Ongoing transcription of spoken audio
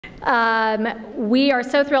We are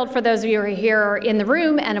so thrilled for those of you who are here in the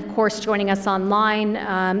room and, of course, joining us online,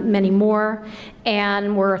 many more.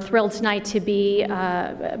 And we're thrilled tonight to be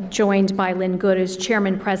joined by Lynn Good, who's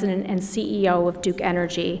Chairman, President, and CEO of Duke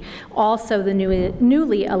Energy, also the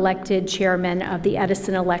newly elected Chairman of the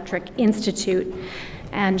Edison Electric Institute.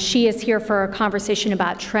 And she is here for a conversation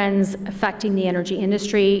about trends affecting the energy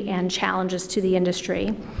industry and challenges to the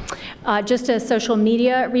industry. Just a social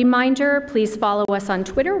media reminder, please follow us on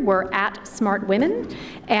Twitter. We're at Smart Women.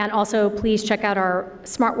 And also please check out our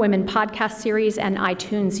Smart Women podcast series and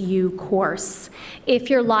iTunes U course. If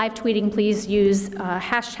you're live tweeting, please use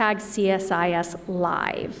hashtag CSIS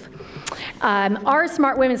Live. Our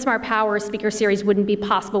Smart Women, Smart Power speaker series wouldn't be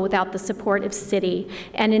possible without the support of Citi.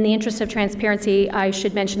 And in the interest of transparency, I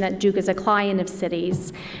should mention that Duke is a client of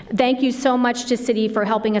Citi's. Thank you so much to Citi for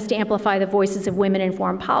helping us to amplify the voices of women in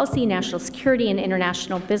foreign policy, national security, and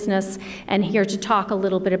international business. And here to talk a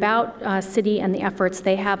little bit about Citi and the efforts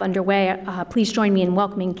they have underway, please join me in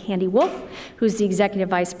welcoming Candy Wolf, who's the Executive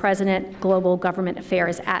Vice President, Global Government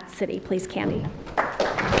Affairs at Citi. Please, Candy.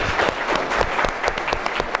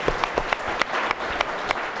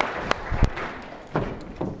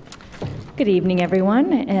 Good evening,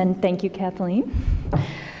 everyone, and thank you, Kathleen.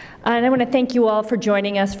 And I want to thank you all for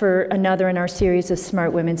joining us for another in our series of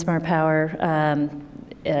Smart Women, Smart Power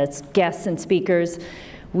as guests and speakers.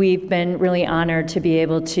 We've been really honored to be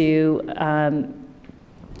able to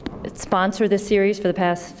sponsor this series for the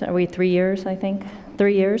past, 3 years, I think?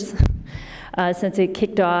 3 years since it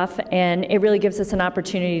kicked off, and it really gives us an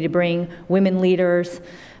opportunity to bring women leaders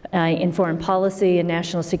in foreign policy and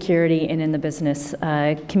national security and in the business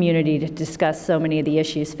community to discuss so many of the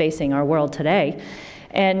issues facing our world today.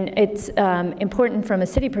 And it's important from a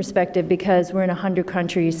Citi perspective because we're in 100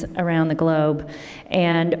 countries around the globe,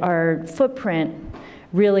 and our footprint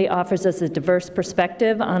really offers us a diverse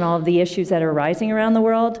perspective on all of the issues that are rising around the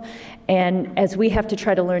world. And as we have to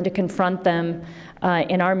try to learn to confront them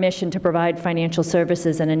in our mission to provide financial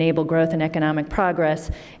services and enable growth and economic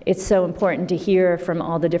progress, it's so important to hear from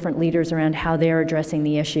all the different leaders around how they're addressing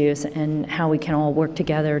the issues and how we can all work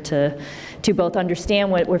together to both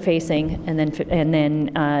understand what we're facing and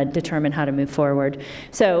then determine how to move forward.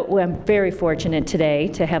 So I'm very fortunate today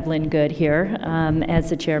to have Lynn Good here as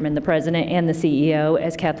the Chairman, the President, and the CEO,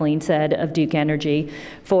 as Kathleen said, of Duke Energy,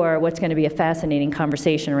 for what's going to be a fascinating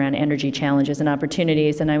conversation around energy challenges and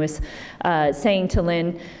opportunities. And I was saying to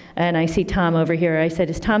Lynn, and I see Tom over here, I said,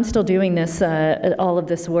 is Tom still doing this, all of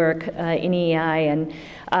this work in EEI? And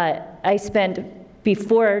I spent,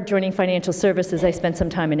 before joining financial services, I spent some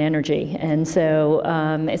time in energy. And so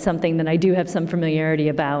it's something that I do have some familiarity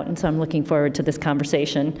about, and so I'm looking forward to this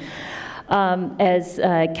conversation. As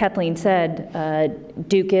Kathleen said,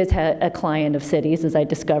 Duke is a client of Citi's, as I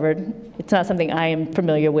discovered. It's not something I am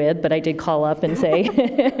familiar with, but I did call up and say,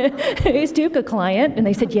 is Duke a client? And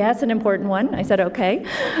they said, yes, an important one. I said, okay.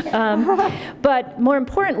 But more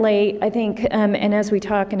importantly, I think, and as we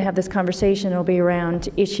talk and have this conversation, it'll be around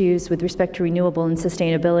issues with respect to renewable and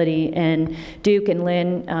sustainability. And Duke and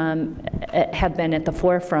Lynn have been at the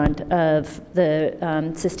forefront of the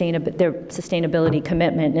their sustainability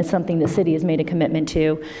commitment, and it's something that Citi has made a commitment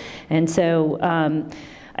to. And so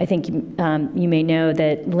I think you may know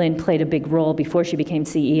that Lynn played a big role before she became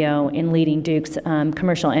CEO in leading Duke's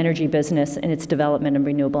commercial energy business and its development of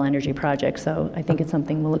renewable energy projects. So I think it's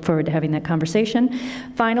something we'll look forward to having that conversation.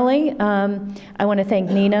 Finally, I want to thank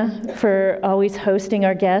Nina for always hosting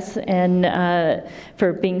our guests and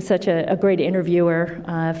for being such a great interviewer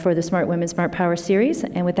for the Smart Women, Smart Power series.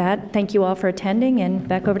 And with that, thank you all for attending, and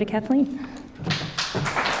back over to Kathleen.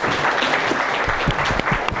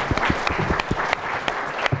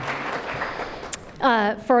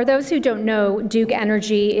 For those who don't know, Duke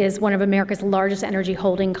Energy is one of America's largest energy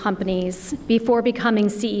holding companies. Before becoming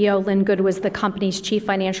CEO, Lynn Good was the company's chief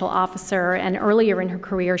financial officer, and earlier in her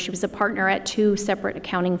career, she was a partner at 2 separate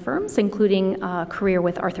accounting firms, including a career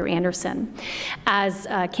with Arthur Andersen. As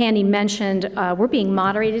Candy mentioned, we're being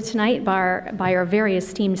moderated tonight by our very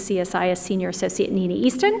esteemed CSIS Senior Associate Nina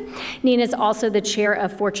Easton. Nina is also the chair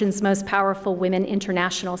of Fortune's Most Powerful Women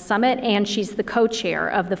International Summit, and she's the co-chair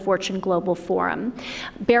of the Fortune Global Forum.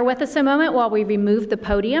 Bear with us a moment while we remove the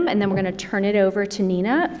podium, and then we're going to turn it over to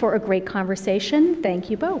Nina for a great conversation. Thank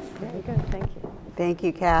you both. Very good, thank you. Thank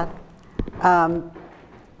you, Kath.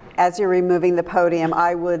 As you're removing the podium,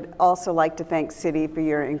 I would also like to thank Citi for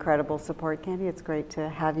your incredible support. Candy, it's great to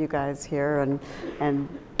have you guys here and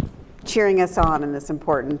cheering us on in this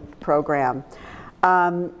important program.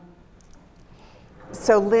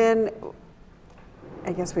 So Lynn,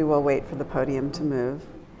 I guess we will wait for the podium to move.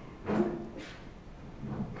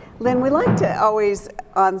 Lynn, we like to always,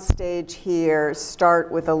 on stage here,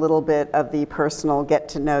 start with a little bit of the personal get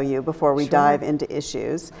to know you before we dive into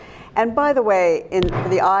issues. And by the way, for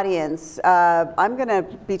the audience, I'm going to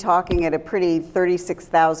be talking at a pretty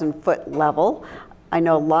 36,000 foot level. I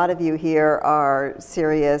know a lot of you here are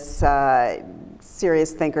serious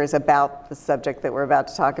thinkers about the subject that we're about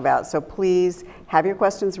to talk about. So please have your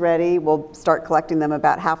questions ready. We'll start collecting them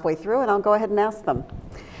about halfway through, and I'll go ahead and ask them.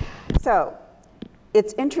 So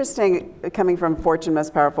it's interesting, coming from Fortune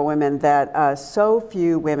Most Powerful Women, that so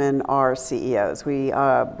few women are CEOs. We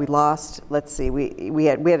lost, let's see, we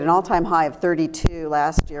had an all-time high of 32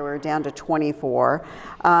 last year. We were down to 24.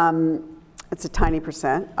 It's a tiny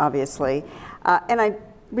percent, obviously. And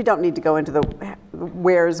we don't need to go into the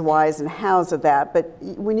where's, whys, and hows of that, but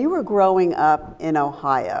when you were growing up in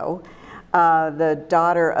Ohio, the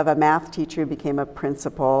daughter of a math teacher who became a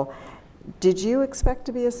principal, did you expect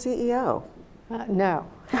to be a CEO? No.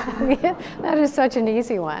 That is such an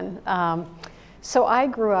easy one. So I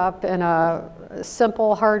grew up in a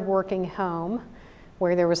simple, hardworking home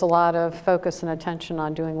where there was a lot of focus and attention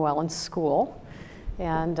on doing well in school.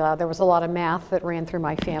 And there was a lot of math that ran through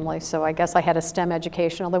my family, so I guess I had a STEM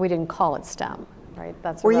education, although we didn't call it STEM, right?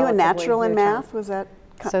 That's Were you a natural in math? Was that?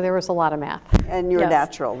 So there was a lot of math. And you're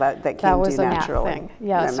natural, that came to you naturally. That was a math thing,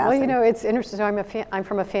 yes. Well, you know, it's interesting. So I'm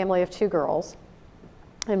from a family of 2 girls,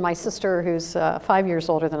 and my sister, who's 5 years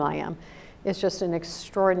older than I am, is just an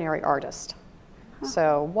extraordinary artist. Huh.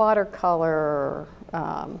 So watercolor,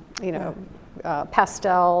 you know,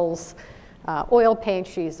 pastels, oil paint.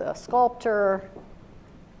 She's a sculptor.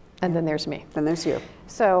 And then there's me. And there's you.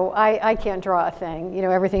 So I can't draw a thing. You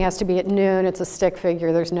know, everything has to be at noon. It's a stick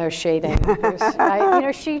figure. There's no shading. You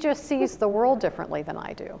know, she just sees the world differently than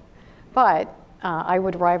I do. But I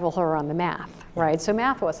would rival her on the math, right? So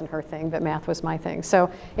math wasn't her thing, but math was my thing.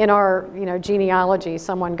 So in our, you know, genealogy,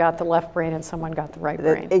 someone got the left brain and someone got the right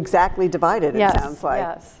brain. Exactly divided, it sounds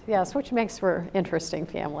like. Yes, which makes for an interesting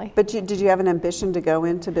family. But did you have an ambition to go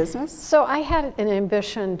into business? So I had an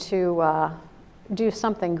ambition to do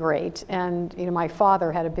something great, and you know, my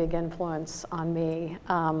father had a big influence on me.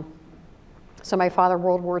 So my father,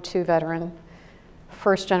 World War II veteran,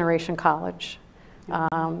 first generation college.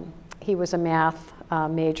 He was a math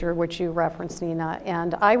major, which you referenced, Nina,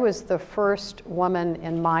 and I was the first woman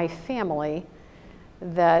in my family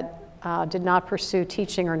that did not pursue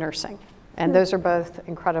teaching or nursing, and those are both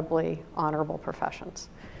incredibly honorable professions.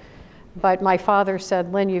 But my father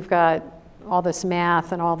said, Lynn, you've got all this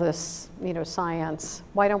math and all this, you know, science.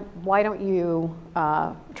 Why don't you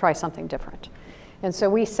try something different? And so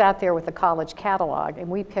we sat there with the college catalog and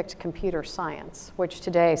we picked computer science, which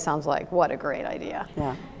today sounds like what a great idea.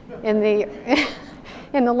 Yeah. In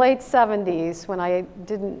the late 70s, when I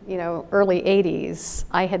didn't, you know, early 80s,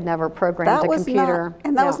 I had never programmed a computer.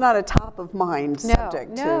 That was not a top of mind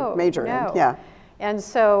subject to major in. Yeah. And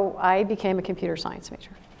so I became a computer science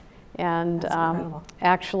major. And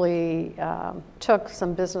actually took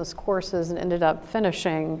some business courses and ended up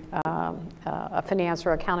finishing a finance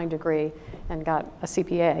or accounting degree and got a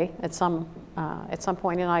CPA at some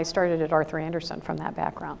point. And I started at Arthur Andersen from that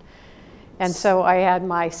background. And so I had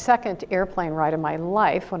my second airplane ride of my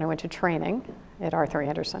life when I went to training at Arthur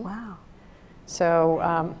Andersen. Wow. So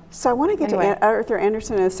I want to get to Arthur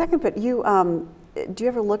Andersen in a second, but you, do you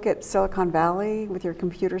ever look at Silicon Valley with your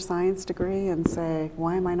computer science degree and say,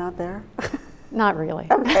 why am I not there? Not really.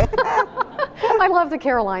 Okay. I love the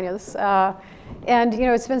Carolinas. And you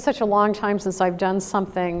know, it's been such a long time since I've done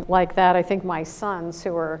something like that. I think my sons,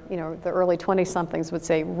 who are, you know, the early 20-somethings, would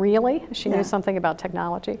say, really? She knew something about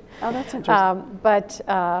technology. Oh, that's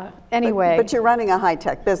interesting. Anyway. But you're running a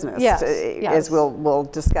high-tech business, as we'll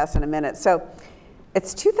discuss in a minute. So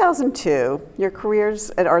it's 2002. Your careers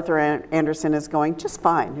at Arthur Andersen is going just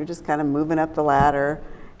fine. You're just kind of moving up the ladder,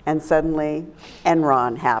 and suddenly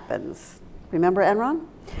Enron happens. Remember Enron?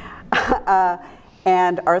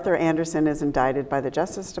 And Arthur Andersen is indicted by the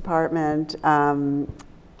Justice Department.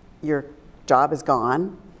 Your job is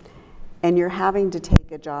gone, and you're having to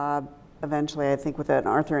take a job eventually, I think, with an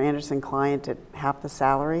Arthur Andersen client at half the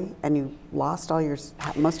salary, and you lost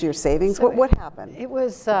most of your savings. So what happened? It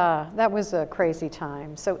was that was a crazy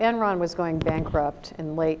time. So Enron was going bankrupt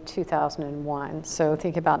in late 2001. So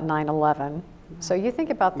think about 9/11. So you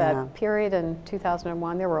think about that period in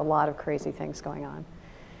 2001. There were a lot of crazy things going on.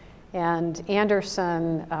 And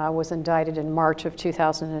Andersen was indicted in March of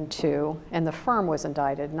 2002, and the firm was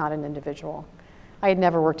indicted, not an individual. I had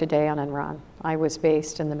never worked a day on Enron. I was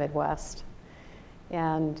based in the Midwest.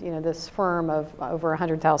 And you know, this firm of over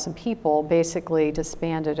 100,000 people basically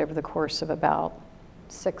disbanded over the course of about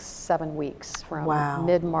 6, 7 weeks from Wow.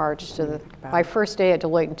 mid-March to my first day at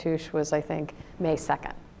Deloitte & Touche was, I think, May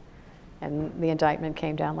 2nd. And the indictment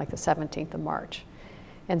came down like the 17th of March.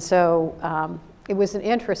 And so it was an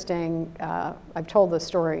interesting, I've told this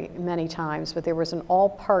story many times, but there was an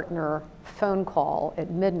all-partner phone call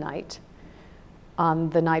at midnight on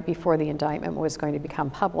the night before the indictment was going to become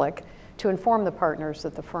public to inform the partners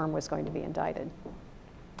that the firm was going to be indicted.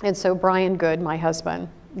 And so Brian Good, my husband,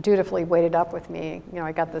 dutifully waited up with me. You know,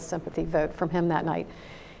 I got the sympathy vote from him that night.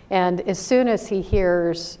 And as soon as he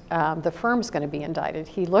hears the firm's going to be indicted,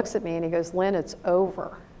 he looks at me and he goes, "Lynn, it's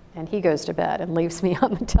over." And he goes to bed and leaves me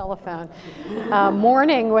on the telephone,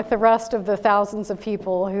 mourning with the rest of the thousands of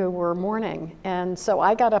people who were mourning. And so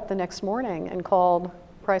I got up the next morning and called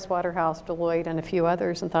Pricewaterhouse, Deloitte, and a few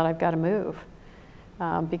others and thought, I've got to move.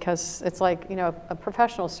 Because it's like, you know, a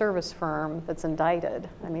professional service firm that's indicted.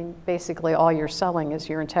 I mean, basically all you're selling is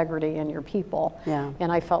your integrity and your people. Yeah.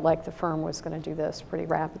 And I felt like the firm was going to do this pretty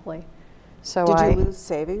rapidly. So Did you lose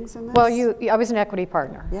savings in this? Well, I was an equity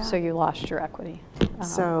partner, Yeah. so you lost your equity.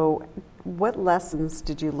 So what lessons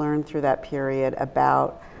did you learn through that period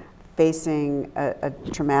about facing a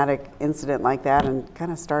traumatic incident like that and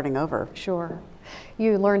kind of starting over? Sure.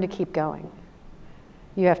 You learn to keep going.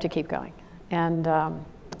 You have to keep going. And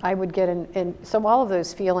I would get in, so all of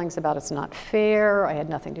those feelings about it's not fair, I had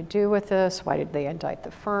nothing to do with this, why did they indict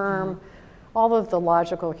the firm, all of the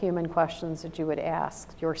logical human questions that you would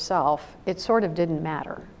ask yourself, it sort of didn't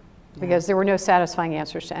matter because there were no satisfying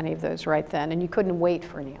answers to any of those right then, and you couldn't wait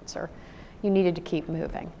for an answer. You needed to keep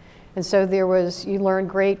moving. And so you learned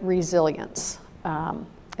great resilience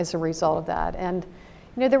as a result of that. And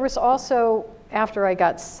you know, there was also, after I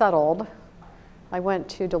got settled, I went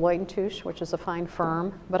to Deloitte & Touche, which is a fine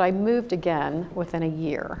firm, but I moved again within a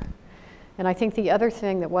year. And I think the other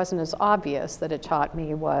thing that wasn't as obvious that it taught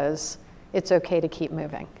me was it's okay to keep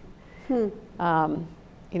moving.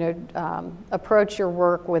 You know, approach your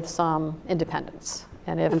work with some independence.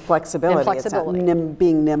 And flexibility. And flexibility. It's not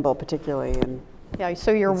being nimble particularly. Yeah,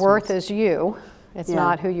 so your worth is you. It's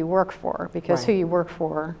not who you work for, because who Right. you work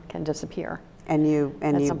for can disappear. And you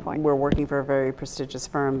some point. were working for a very prestigious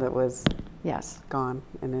firm that was Yes. gone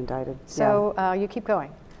and indicted. So you keep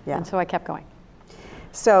going. Yeah. And so I kept going.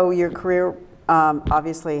 So your career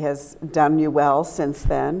obviously has done you well since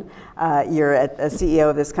then. You're a CEO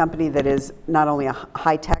of this company that is not only a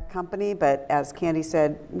high-tech company, but as Candy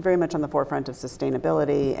said, very much on the forefront of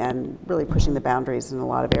sustainability and really pushing the boundaries in a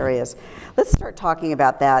lot of areas. Let's start talking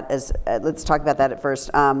about that. Let's talk about that at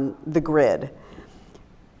first. The grid.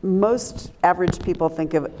 Most average people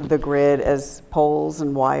think of the grid as poles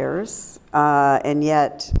and wires, and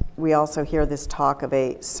yet we also hear this talk of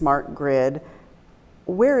a smart grid.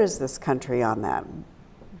 Where is this country on that?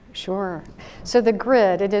 Sure. So the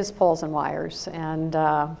grid, it is poles and wires, and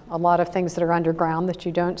a lot of things that are underground that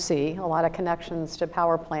you don't see, a lot of connections to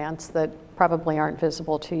power plants that probably aren't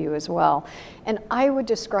visible to you as well. And I would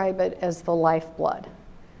describe it as the lifeblood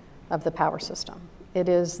of the power system. It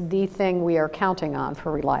is the thing we are counting on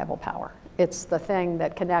for reliable power. It's the thing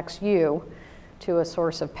that connects you to a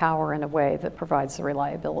source of power in a way that provides the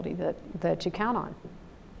reliability that you count on.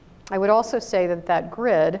 I would also say that that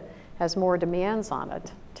grid has more demands on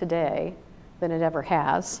it today than it ever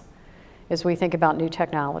has, as we think about new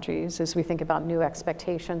technologies, as we think about new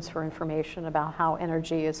expectations for information about how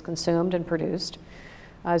energy is consumed and produced,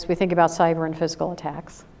 as we think about cyber and physical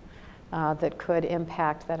attacks that could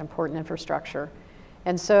impact that important infrastructure.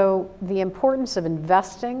 And so the importance of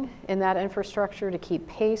investing in that infrastructure to keep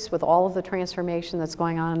pace with all of the transformation that's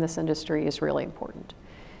going on in this industry is really important.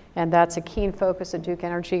 And that's a keen focus of Duke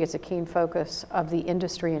Energy. It's a keen focus of the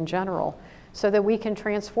industry in general, so that we can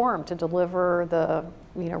transform to deliver the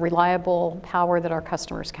reliable power that our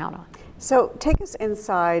customers count on. So take us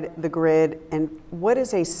inside the grid, and what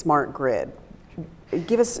is a smart grid?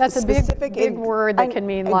 Give us That's a specific big word that can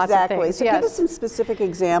mean lots of things. So give us some specific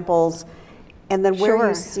examples, and then where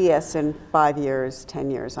you see us in 5 years, 10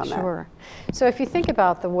 years on that. Sure. So if you think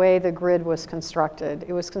about the way the grid was constructed,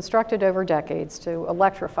 it was constructed over decades to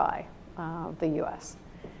electrify the U.S.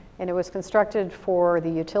 And it was constructed for the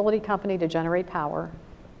utility company to generate power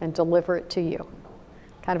and deliver it to you,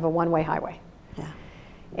 kind of a one-way highway. Yeah.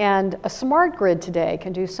 And a smart grid today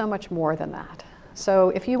can do so much more than that. So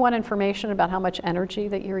if you want information about how much energy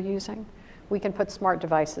that you're using, we can put smart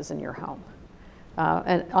devices in your home.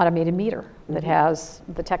 An automated meter that has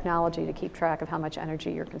the technology to keep track of how much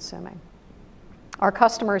energy you're consuming. Our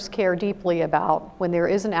customers care deeply about when there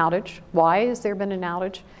is an outage, why has there been an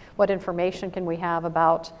outage, what information can we have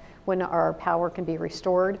about when our power can be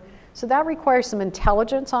restored. So that requires some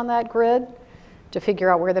intelligence on that grid to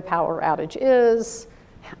figure out where the power outage is,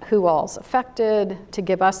 who all's affected, to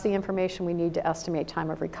give us the information we need to estimate time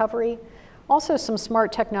of recovery. Also some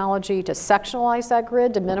smart technology to sectionalize that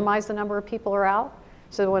grid to minimize the number of people are out.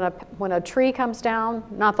 So when a tree comes down,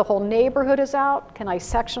 not the whole neighborhood is out, can I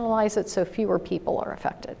sectionalize it so fewer people are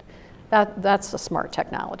affected? That's a smart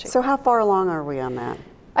technology. So how far along are we on that?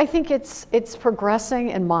 I think it's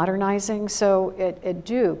progressing and modernizing. So at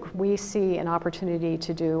Duke, we see an opportunity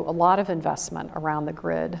to do a lot of investment around the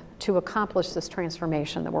grid to accomplish this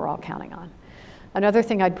transformation that we're all counting on. Another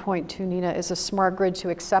thing I'd point to, Nina, is a smart grid to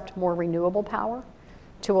accept more renewable power,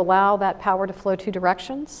 to allow that power to flow two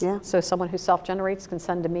directions. Yeah. So someone who self-generates can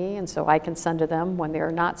send to me, and so I can send to them when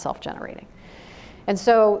they're not self-generating. And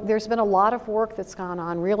so there's been a lot of work that's gone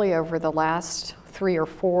on really over the last 3 or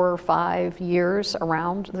 4 or 5 years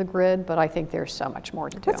around the grid, but I think there's so much more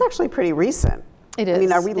to do. That's actually pretty recent. It is. I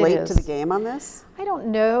mean, are we late It to the is. game on this? I don't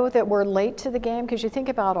know that we're late to the game, because you think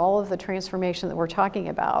about all of the transformation that we're talking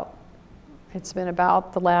about. It's been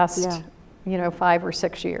about the last, 5 or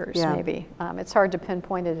 6 years, maybe. It's hard to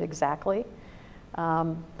pinpoint it exactly,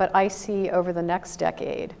 but I see over the next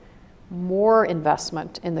decade more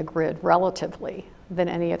investment in the grid relatively than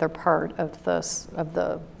any other part of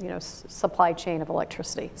the supply chain of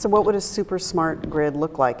electricity. So what would a super smart grid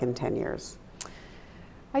look like in 10 years?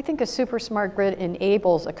 I think a super smart grid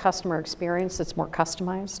enables a customer experience that's more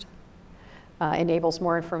customized, enables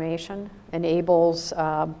more information, enables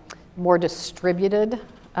more distributed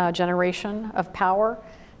generation of power,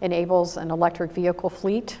 enables an electric vehicle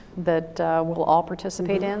fleet that we'll all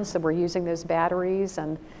participate in. So we're using those batteries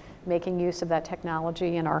and making use of that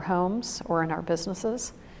technology in our homes or in our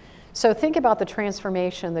businesses. So think about the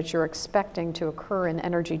transformation that you're expecting to occur in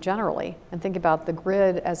energy generally, and think about the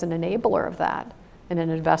grid as an enabler of that and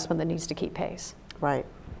an investment that needs to keep pace. Right.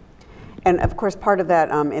 And of course, part of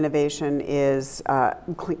that innovation is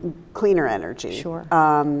cleaner energy. Sure.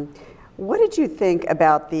 What did you think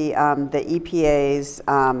about the EPA's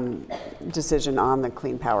decision on the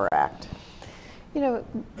Clean Power Act?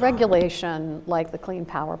 Regulation like the Clean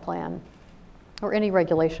Power Plan, or any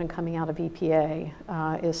regulation coming out of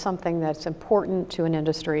EPA, is something that's important to an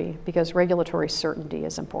industry because regulatory certainty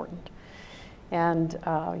is important. And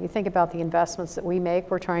you think about the investments that we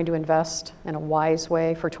make, we're trying to invest in a wise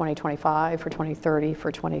way for 2025, for 2030,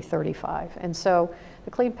 for 2035. And so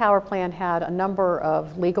the Clean Power Plan had a number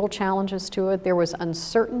of legal challenges to it. There was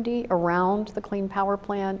uncertainty around the Clean Power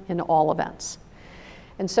Plan in all events.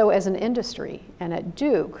 And so as an industry, and at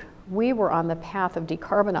Duke, we were on the path of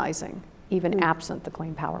decarbonizing, even absent the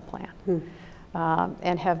Clean Power Plan,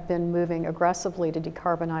 and have been moving aggressively to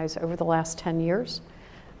decarbonize over the last 10 years,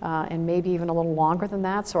 and maybe even a little longer than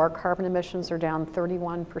that. So our carbon emissions are down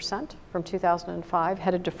 31% from 2005,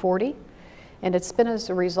 headed to 40. And it's been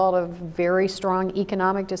as a result of very strong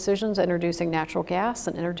economic decisions, introducing natural gas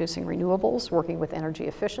and introducing renewables, working with energy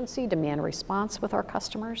efficiency, demand response with our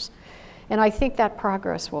customers. And I think that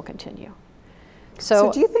progress will continue.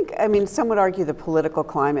 So do you think, some would argue the political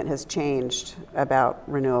climate has changed about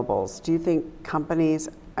renewables. Do you think companies,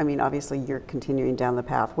 obviously you're continuing down the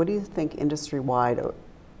path. What do you think industry-wide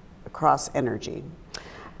across energy?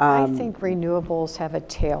 I think renewables have a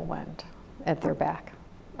tailwind at their back.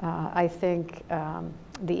 I think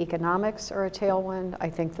the economics are a tailwind. I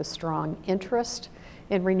think the strong interest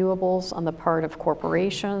in renewables on the part of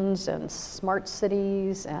corporations and smart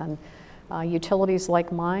cities and utilities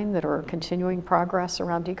like mine that are continuing progress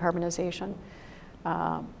around decarbonization.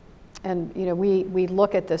 And we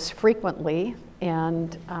look at this frequently,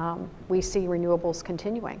 and we see renewables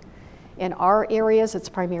continuing. In our areas, it's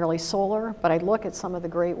primarily solar, but I look at some of the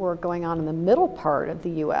great work going on in the middle part of the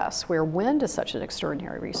US, where wind is such an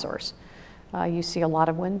extraordinary resource. You see a lot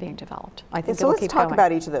of wind being developed. I think so it'll let's keep talk going.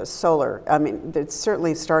 about each of those. Solar, it's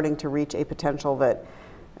certainly starting to reach a potential that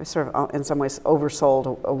sort of in some ways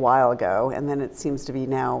oversold a while ago, and then it seems to be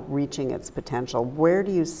now reaching its potential. Where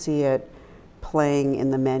do you see it playing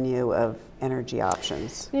in the menu of energy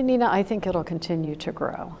options? Nina, I think it'll continue to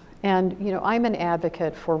grow. And I'm an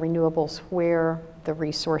advocate for renewables where the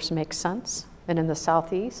resource makes sense. And in the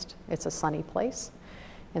Southeast, it's a sunny place.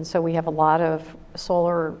 And so we have a lot of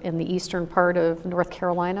solar in the eastern part of North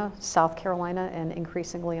Carolina, South Carolina, and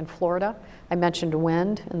increasingly in Florida. I mentioned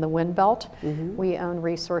wind in the wind belt. We own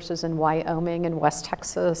resources in Wyoming and West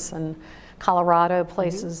Texas and Colorado,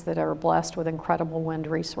 places that are blessed with incredible wind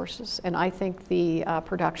resources. And I think the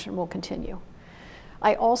production will continue.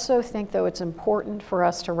 I also think, though, it's important for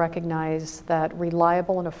us to recognize that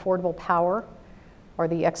reliable and affordable power are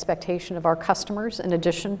the expectation of our customers in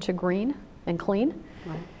addition to green and clean.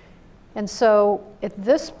 Right. And so at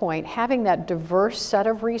this point, having that diverse set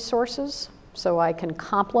of resources, so I can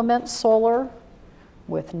complement solar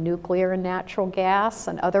with nuclear and natural gas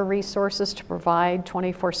and other resources to provide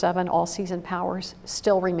 24/7 all-season powers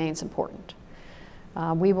still remains important.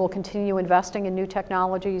 We will continue investing in new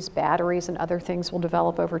technologies, batteries and other things will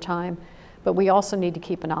develop over time, but we also need to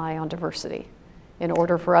keep an eye on diversity in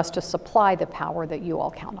order for us to supply the power that you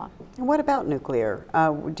all count on. And what about nuclear?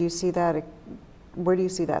 Do you see that, where do you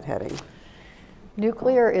see that heading?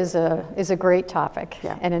 Nuclear is a great topic,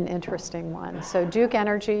 yeah, and an interesting one. So Duke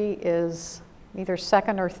Energy is either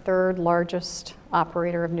second or third largest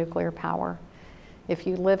operator of nuclear power. If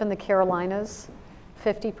you live in the Carolinas,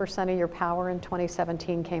 50% of your power in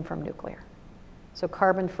 2017 came from nuclear. So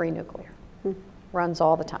carbon-free nuclear runs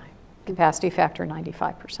all the time. Capacity factor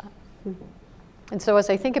 95%. And so as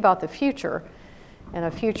I think about the future, and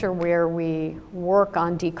a future where we work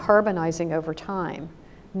on decarbonizing over time,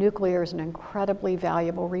 nuclear is an incredibly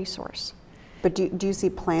valuable resource. But do you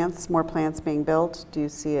see more plants being built? Do you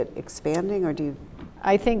see it expanding, or do you?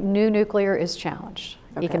 I think new nuclear is challenged,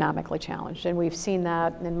 okay, economically challenged. And we've seen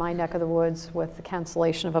that in my neck of the woods with the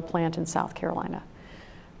cancellation of a plant in South Carolina.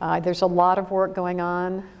 There's a lot of work going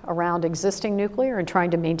on around existing nuclear and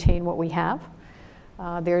trying to maintain what we have.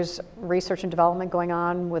 There's research and development going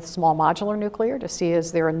on with small modular nuclear to see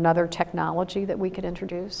is there another technology that we could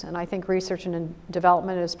introduce. And I think research and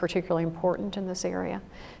development is particularly important in this area.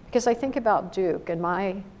 Because I think about Duke and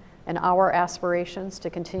our aspirations to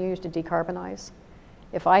continue to decarbonize.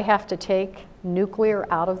 If I have to take nuclear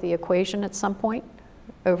out of the equation at some point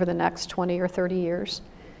over the next 20 or 30 years,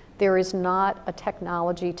 there is not a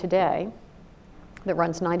technology today that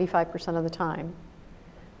runs 95% of the time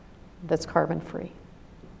that's carbon-free.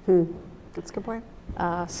 That's a good point.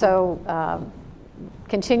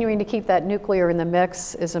 Continuing to keep that nuclear in the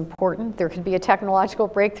mix is important. There could be a technological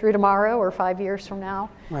breakthrough tomorrow or 5 years from now.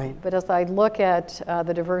 Right. But as I look at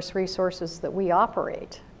the diverse resources that we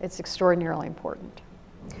operate, it's extraordinarily important.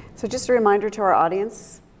 So just a reminder to our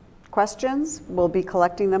audience, questions, we'll be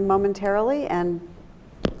collecting them momentarily and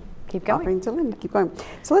keep going. Offering to Lynn. Keep going.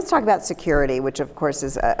 So let's talk about security, which of course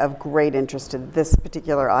is of great interest to this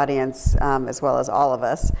particular audience, as well as all of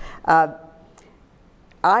us.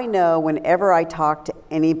 I know whenever I talk to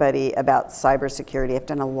anybody about cybersecurity, I've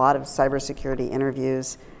done a lot of cybersecurity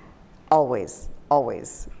interviews, always,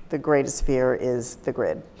 the greatest fear is the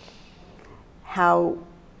grid. How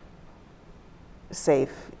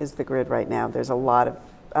safe is the grid right now? There's a lot of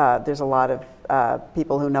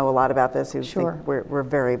people who know a lot about this who Sure. think we're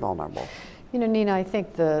very vulnerable. You know, Nina, I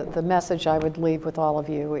think the message I would leave with all of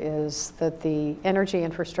you is that the energy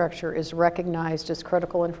infrastructure is recognized as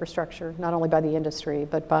critical infrastructure, not only by the industry,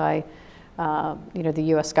 but by the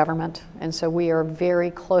U.S. government. And so we are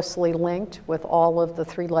very closely linked with all of the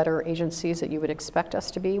three-letter agencies that you would expect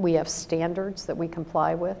us to be. We have standards that we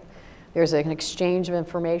comply with. There's an exchange of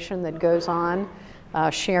information that goes on,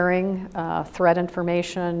 sharing threat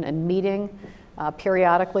information and meeting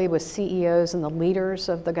periodically with CEOs and the leaders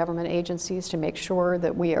of the government agencies to make sure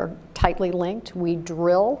that we are tightly linked. We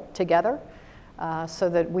drill together so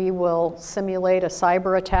that we will simulate a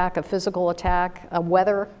cyber attack, a physical attack, a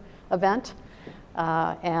weather event,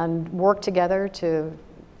 and work together to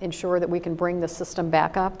ensure that we can bring the system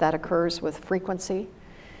back up. That occurs with frequency.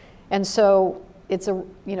 And so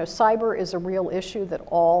cyber is a real issue that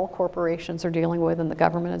all corporations are dealing with and the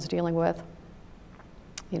government is dealing with.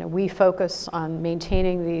 We focus on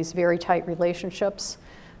maintaining these very tight relationships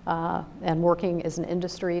and working as an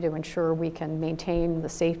industry to ensure we can maintain the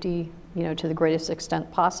safety, to the greatest extent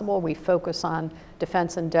possible. We focus on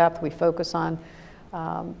defense in depth. We focus on,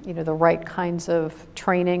 the right kinds of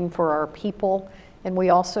training for our people, and we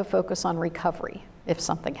also focus on recovery if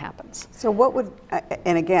something happens. So what would,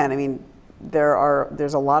 and again, I mean,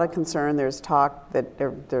 there's a lot of concern. There's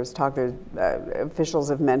officials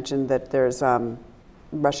have mentioned that there's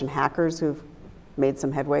Russian hackers who've made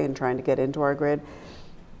some headway in trying to get into our grid.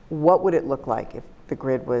 What would it look like if the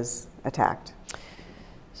grid was attacked?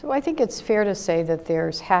 So I think it's fair to say that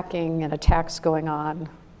there's hacking and attacks going on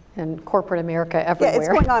in corporate America everywhere. Yeah, it's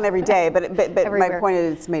going on every day, but my point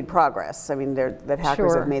is it's made progress. I mean, that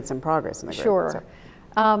hackers Sure. have made some progress in the grid. Sure.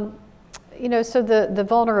 So the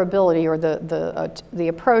vulnerability or the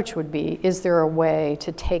approach would be, is there a way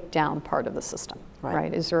to take down part of the system,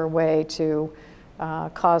 right? Is there a way to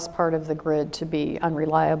cause part of the grid to be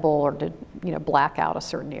unreliable or to black out a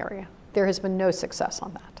certain area? There has been no success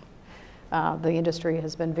on that. The industry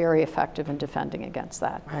has been very effective in defending against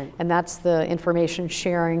that. Right. And that's the information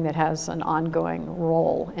sharing that has an ongoing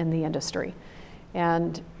role in the industry.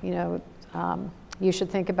 And you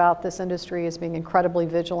should think about this industry as being incredibly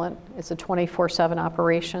vigilant. It's a 24/7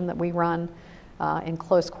 operation that we run in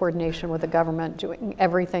close coordination with the government, doing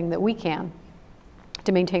everything that we can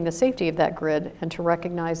to maintain the safety of that grid and to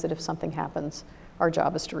recognize that if something happens, our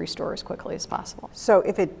job is to restore as quickly as possible. So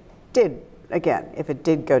if it did, again, if it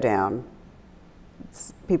did go down,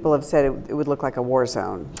 people have said it would look like a war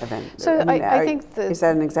zone event. So I think is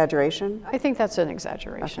that an exaggeration? I think that's an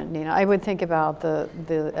exaggeration, Okay. Nina. I would think about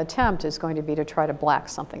the attempt is going to be to try to black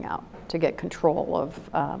something out, to get control of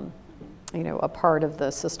a part of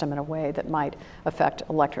the system in a way that might affect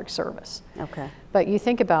electric service. Okay. But you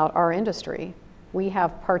think about our industry, we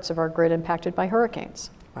have parts of our grid impacted by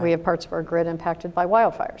hurricanes. Right. We have parts of our grid impacted by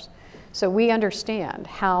wildfires. So we understand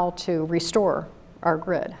how to restore our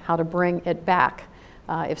grid, how to bring it back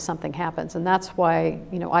if something happens. And that's why,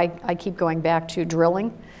 I keep going back to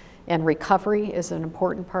drilling, and recovery is an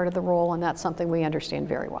important part of the role, and that's something we understand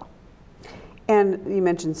very well. And you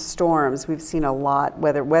mentioned storms. We've seen a lot,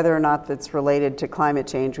 whether or not that's related to climate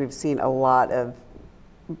change, we've seen a lot of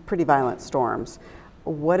pretty violent storms.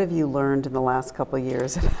 What have you learned in the last couple of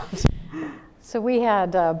years about? So we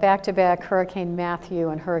had back-to-back Hurricane Matthew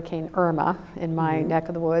and Hurricane Irma in my neck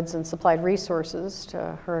of the woods, and supplied resources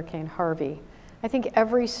to Hurricane Harvey. I think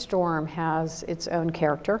every storm has its own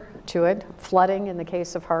character to it. Flooding in the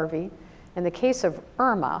case of Harvey. In the case of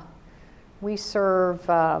Irma, we serve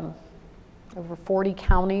over 40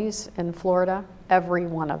 counties in Florida. Every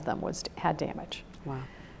one of them had damage.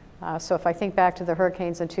 Wow. So if I think back to the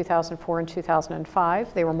hurricanes in 2004 and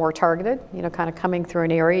 2005, they were more targeted, kind of coming through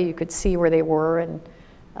an area. You could see where they were and,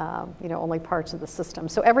 only parts of the system.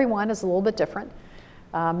 So every one is a little bit different.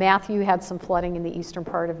 Matthew had some flooding in the eastern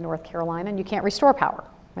part of North Carolina, and you can't restore power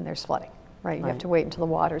when there's flooding, right? You have to wait until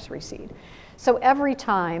the waters recede. So every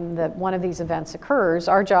time that one of these events occurs,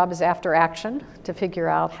 our job is after action to figure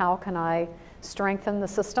out how can I strengthen the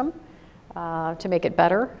system to make it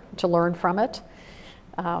better, to learn from it.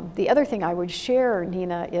 The other thing I would share,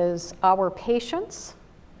 Nina, is our patience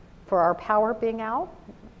for our power being out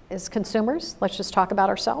as consumers, let's just talk about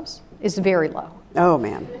ourselves, is very low. Oh,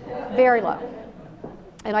 man. Very low.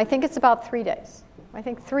 And I think it's about 3 days. I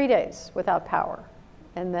think 3 days without power,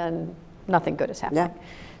 and then nothing good is happening. Yeah.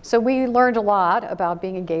 So we learned a lot about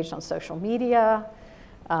being engaged on social media,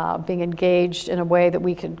 being engaged in a way that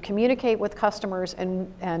we could communicate with customers,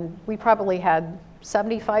 and we probably had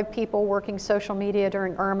 75 people working social media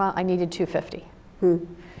during Irma. I needed 250.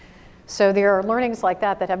 So there are learnings like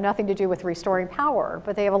that that have nothing to do with restoring power,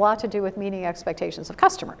 but they have a lot to do with meeting expectations of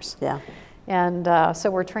customers. Yeah. And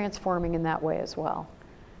so we're transforming in that way as well.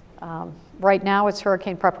 Right now it's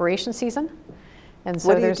hurricane preparation season. And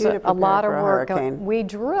so there's a lot of work going. We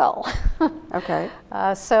drill. Okay.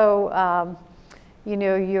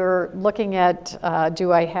 You're looking at,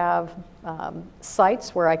 do I have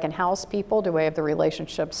sites where I can house people? Do I have the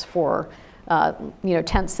relationships for,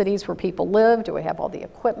 tent cities where people live? Do I have all the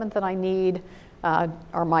equipment that I need?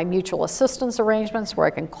 Are my mutual assistance arrangements where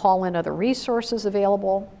I can call in other resources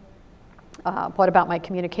available? What about my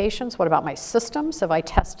communications? What about my systems? Have I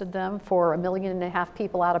tested them for 1.5 million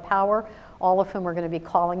people out of power, all of whom are going to be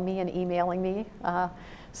calling me and emailing me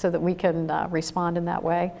so that we can respond in that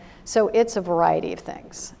way? So it's a variety of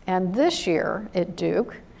things. And this year at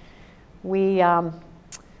Duke, we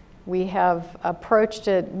have approached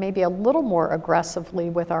it maybe a little more aggressively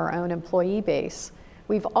with our own employee base.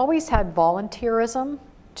 We've always had volunteerism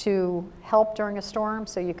to help during a storm.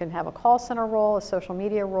 So you can have a call center role, a social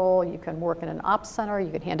media role, you can work in an ops center, you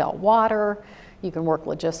can hand out water, you can work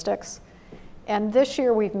logistics. And this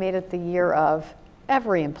year we've made it the year of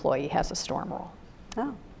every employee has a storm role.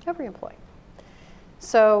 Oh. Every employee.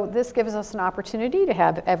 So this gives us an opportunity to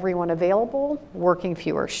have everyone available, working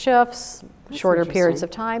fewer shifts, shorter periods of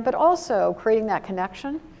time, but also creating that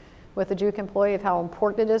connection with the Duke employee of how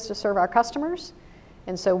important it is to serve our customers.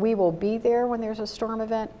 And so we will be there when there's a storm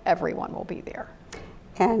event. Everyone will be there.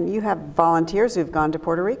 And you have volunteers who've gone to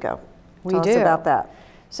Puerto Rico. We Tell do. us about that.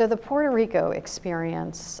 So the Puerto Rico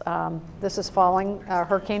experience, this is following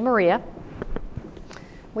Hurricane Maria.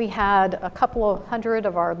 We had a couple of hundred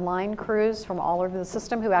of our line crews from all over the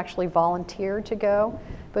system who actually volunteered to go,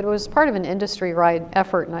 but it was part of an industry-wide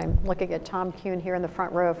effort, and I'm looking at Tom Kuhn here in the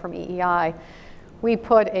front row from EEI. We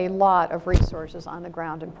put a lot of resources on the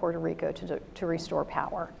ground in Puerto Rico to restore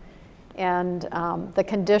power. And the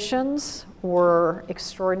conditions were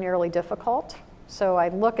extraordinarily difficult. So I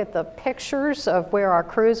look at the pictures of where our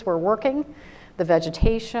crews were working, the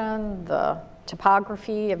vegetation, the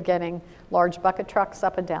topography of getting large bucket trucks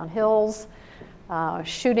up and down hills,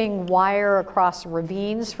 shooting wire across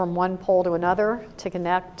ravines from one pole to another to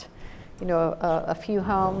connect a few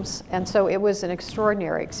homes. And so it was an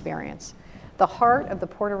extraordinary experience. The heart of the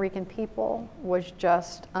Puerto Rican people was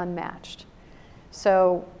just unmatched.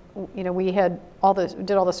 So we had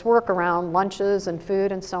did all this work around lunches and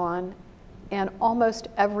food and so on, and almost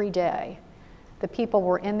every day, the people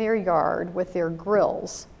were in their yard with their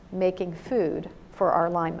grills making food for our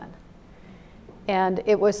linemen. And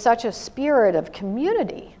it was such a spirit of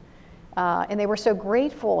community, and they were so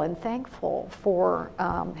grateful and thankful for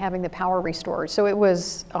having the power restored. So it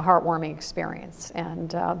was a heartwarming experience, and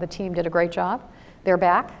the team did a great job. They're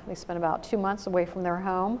back. They spent about 2 months away from their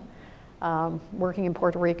home, working in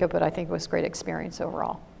Puerto Rico, but I think it was a great experience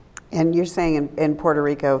overall. And you're saying in Puerto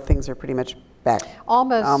Rico, things are pretty much back?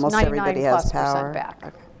 Almost everybody has 99+% power. back.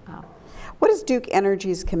 Okay. What is Duke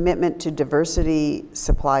Energy's commitment to diversity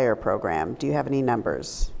supplier program? Do you have any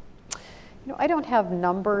numbers? I don't have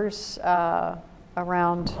numbers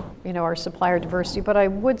around our supplier diversity, but I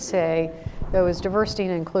would say, though, is diversity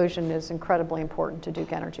and inclusion is incredibly important to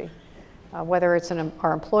Duke Energy. Whether it's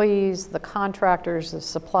our employees, the contractors, the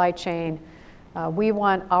supply chain, we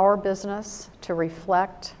want our business to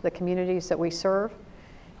reflect the communities that we serve.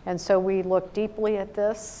 And so we look deeply at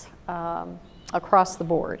this across the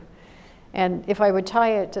board. And if I would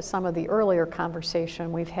tie it to some of the earlier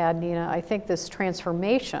conversation we've had, Nina, I think this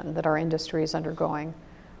transformation that our industry is undergoing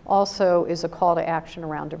also is a call to action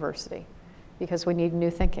around diversity, because we need new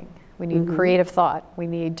thinking. We need creative thought. We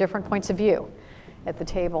need different points of view at the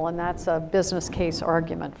table, and that's a business case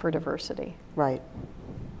argument for diversity. Right.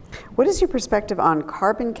 What is your perspective on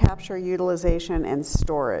carbon capture, utilization, and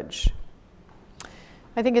storage?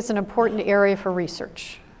 I think it's an important area for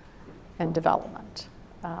research and development.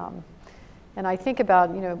 And I think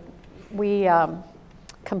about, we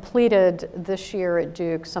completed this year at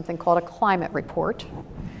Duke something called a climate report,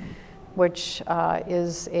 which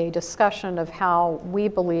is a discussion of how we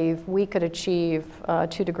believe we could achieve a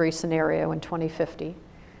 2-degree scenario in 2050.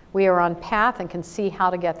 We are on path and can see how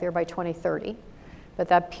to get there by 2030. But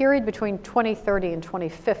that period between 2030 and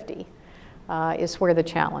 2050 is where the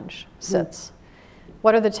challenge sits.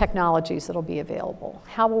 What are the technologies that will be available?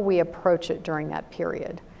 How will we approach it during that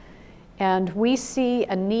period? And we see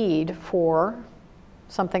a need for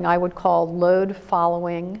something I would call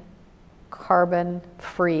load-following,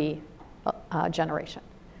 carbon-free generation.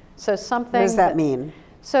 So something. What does that mean?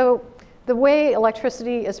 So the way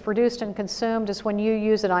electricity is produced and consumed is when you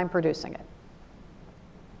use it, I'm producing it.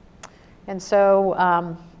 And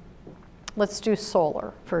so let's do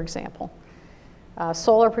solar, for example.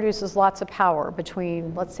 Solar produces lots of power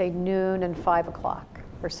between, let's say, noon and 5 o'clock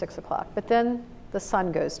or 6 o'clock. But then the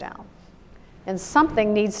sun goes down. And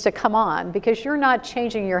something needs to come on, because you're not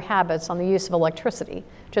changing your habits on the use of electricity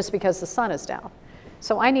just because the sun is down.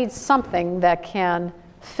 So I need something that can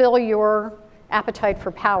fill your appetite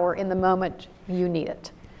for power in the moment you need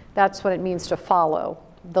it. That's what it means to follow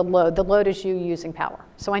the load. The load is you using power.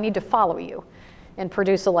 So I need to follow you and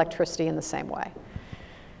produce electricity in the same way.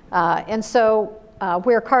 And so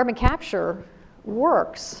where carbon capture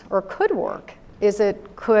works, or could work, is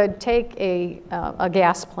it could take a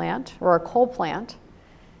gas plant or a coal plant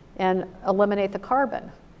and eliminate the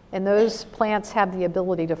carbon. And those plants have the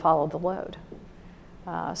ability to follow the load.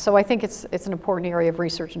 So I think it's an important area of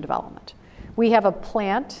research and development. We have a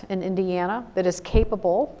plant in Indiana that is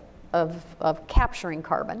capable of capturing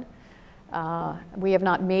carbon. We have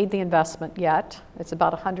not made the investment yet. It's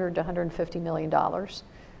about $100 to $150 million.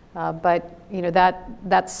 But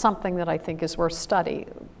that's something that I think is worth study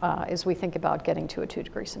as we think about getting to a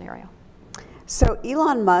 2-degree scenario. So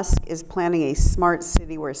Elon Musk is planning a smart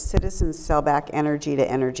city where citizens sell back energy to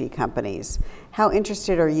energy companies. How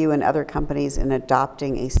interested are you and other companies in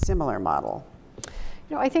adopting a similar model?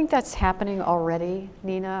 I think that's happening already,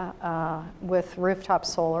 Nina, with rooftop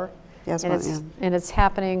solar. Yes, and it's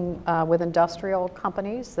happening with industrial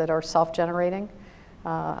companies that are self-generating.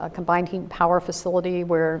 A combined heat and power facility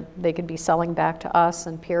where they could be selling back to us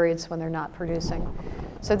in periods when they're not producing.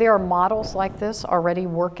 So there are models like this already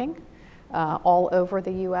working all over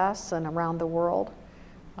the US and around the world.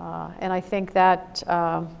 And I think that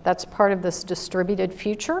that's part of this distributed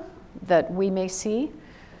future that we may see.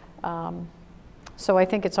 So I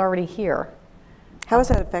think it's already here. How has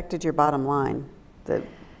that affected your bottom line?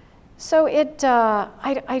 So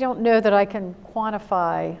I don't know that I can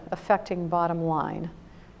quantify affecting bottom line.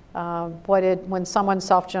 When someone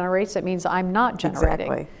self-generates, it means I'm not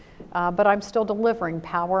generating. Exactly. But I'm still delivering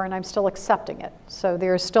power and I'm still accepting it. So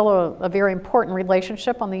there's still a very important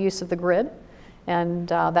relationship on the use of the grid, and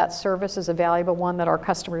that service is a valuable one that our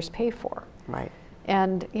customers pay for. Right.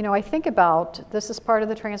 And I think about this as part of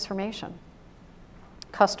the transformation.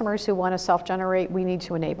 Customers who want to self-generate, we need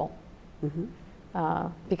to enable.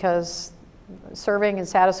 Because serving and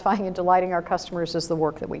satisfying and delighting our customers is the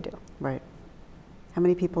work that we do. Right. How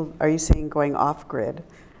many people are you seeing going off grid?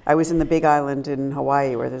 I was in the Big Island in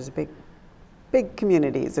Hawaii where there's big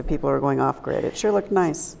communities of people who are going off-grid. It sure looked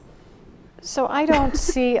nice. So I don't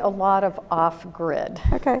see a lot of off-grid.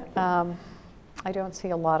 Okay. I don't see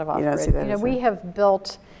a lot of You don't off-grid. see that, We have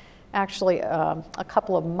built actually a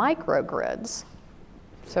couple of microgrids,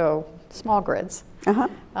 so small grids.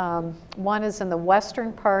 One is in the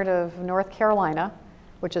western part of North Carolina,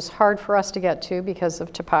 which is hard for us to get to because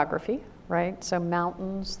of topography, right? So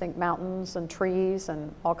mountains, think mountains and trees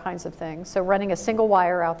and all kinds of things. So running a single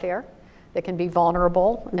wire out there that can be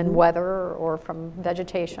vulnerable in weather or from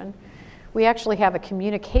vegetation. We actually have a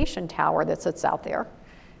communication tower that sits out there,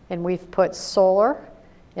 and we've put solar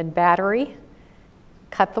and battery,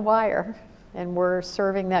 cut the wire, and we're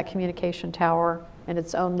serving that communication tower in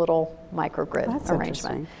its own little microgrid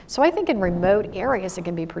arrangement. So I think in remote areas it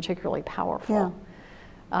can be particularly powerful.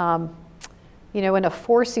 Yeah. In a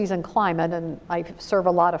four-season climate, and I serve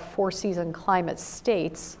a lot of four-season climate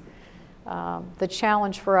states, the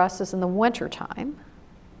challenge for us is in the wintertime,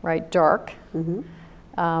 right, dark.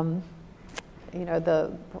 The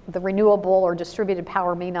renewable or distributed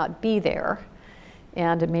power may not be there,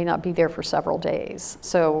 and it may not be there for several days.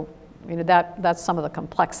 So, that's some of the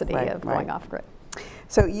complexity of going off-grid.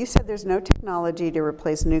 So you said there's no technology to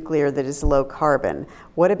replace nuclear that is low carbon.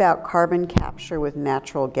 What about carbon capture with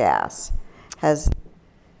natural gas?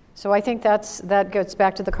 So I think that goes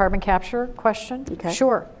back to the carbon capture question. Okay.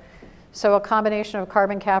 Sure. So a combination of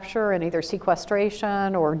carbon capture and either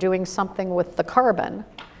sequestration or doing something with the carbon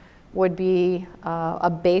would be a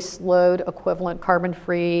base load equivalent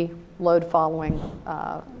carbon-free load following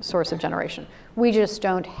source of generation. We just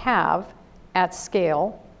don't have at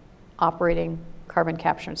scale operating carbon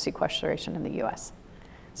capture and sequestration in the US.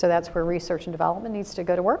 So that's where research and development needs to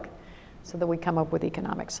go to work so that we come up with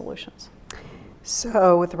economic solutions.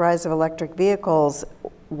 So with the rise of electric vehicles,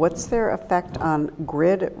 what's their effect on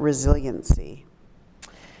grid resiliency?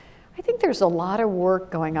 I think there's a lot of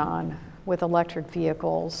work going on with electric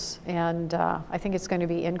vehicles, and I think it's going to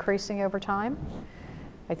be increasing over time.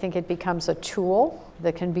 I think it becomes a tool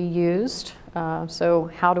that can be used.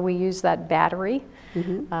 So how do we use that battery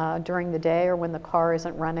during the day or when the car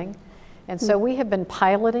isn't running? And so we have been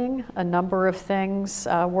piloting a number of things,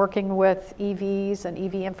 working with EVs and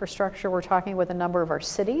EV infrastructure. We're talking with a number of our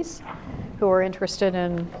cities who are interested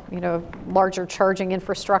in, larger charging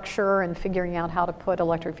infrastructure and figuring out how to put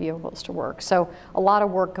electric vehicles to work. So a lot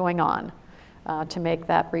of work going on to make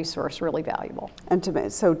that resource really valuable. And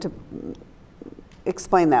to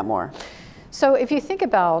explain that more. So if you think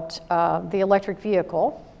about the electric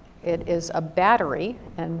vehicle, it is a battery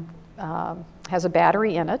and has a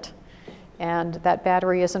battery in it. And that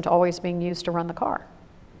battery isn't always being used to run the car.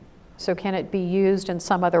 So can it be used in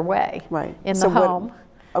some other way? Right. In the home.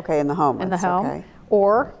 Okay, in the home. In the home. Okay.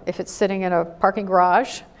 Or if it's sitting in a parking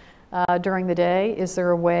garage during the day, is there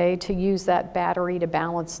a way to use that battery to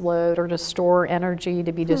balance load or to store energy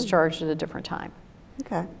to be discharged at a different time?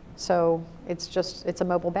 Okay. So it's a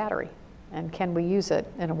mobile battery. And can we use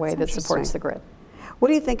it in a way that supports the grid? What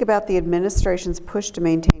do you think about the administration's push to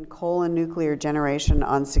maintain coal and nuclear generation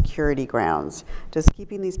on security grounds? Does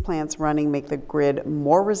keeping these plants running make the grid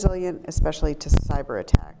more resilient, especially to cyber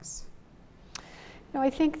attacks? I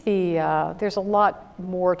think there's a lot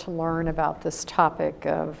more to learn about this topic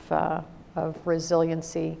of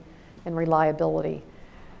resiliency and reliability.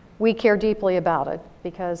 We care deeply about it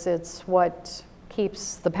because it's what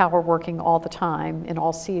keeps the power working all the time in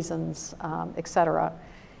all seasons, et cetera.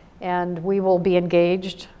 And we will be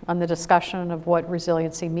engaged on the discussion of what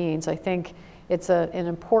resiliency means. I think it's an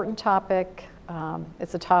important topic.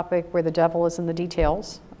 It's a topic where the devil is in the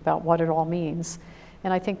details about what it all means.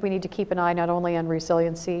 And I think we need to keep an eye not only on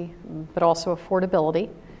resiliency, but also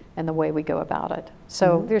affordability and the way we go about it.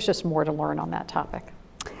 So there's just more to learn on that topic.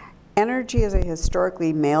 Energy is a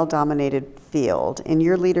historically male-dominated field. In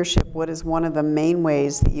your leadership, what is one of the main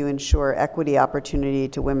ways that you ensure equity opportunity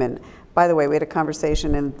to women? By the way, we had a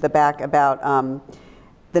conversation in the back about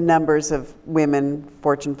the numbers of women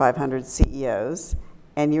Fortune 500 CEOs,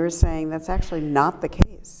 and you were saying that's actually not the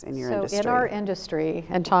case in your industry. So in our industry,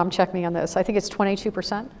 and Tom, check me on this, I think it's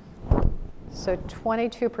 22%. So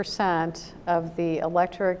 22% of the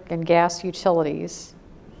electric and gas utilities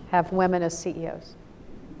have women as CEOs.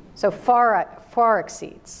 So far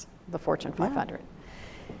exceeds the Fortune 500. Yeah.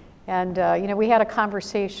 And we had a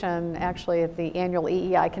conversation actually at the annual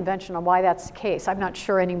EEI convention on why that's the case. I'm not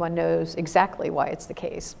sure anyone knows exactly why it's the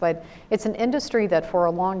case, but it's an industry that for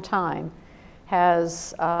a long time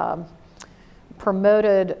has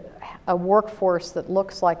promoted a workforce that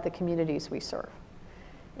looks like the communities we serve.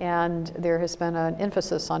 And there has been an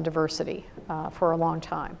emphasis on diversity for a long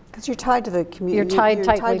time. Because you're tied to the community. You're tied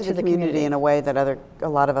tightly to the community in a way that a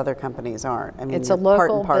lot of other companies aren't. I mean, it's a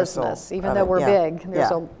local business, even though we're big.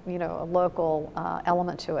 There's yeah. a local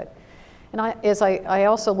element to it. And I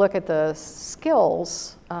also look at the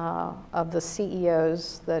skills of the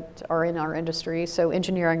CEOs that are in our industry. So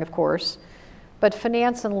engineering, of course, but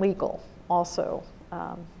finance and legal also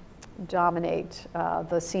dominate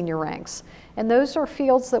the senior ranks. And those are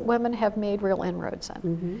fields that women have made real inroads in.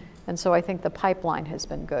 Mm-hmm. And so I think the pipeline has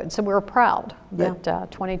been good. So we're proud that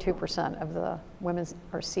 22% of the women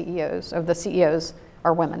are CEOs, of the CEOs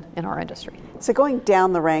are women in our industry. So going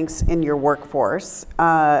down the ranks in your workforce,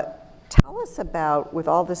 tell us about, with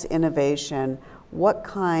all this innovation, what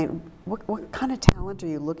kind of talent are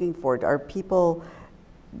you looking for?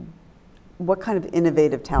 What kind of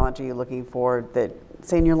innovative talent are you looking for that,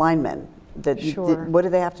 say, in your linemen? What do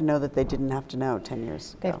they have to know that they didn't have to know 10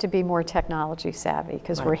 years ago? They have to be more technology savvy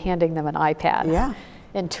because we're handing them an iPad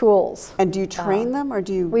and tools. And do you train them, or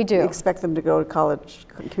do you expect them to go to college,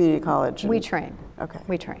 community college? We train. Okay.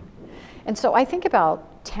 We train. And so I think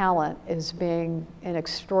about talent as being an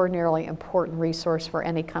extraordinarily important resource for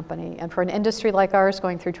any company. And for an industry like ours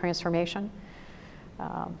going through transformation,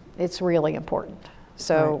 it's really important.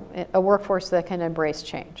 So a workforce that can embrace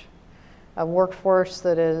change. A workforce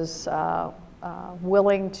that is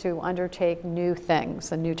willing to undertake new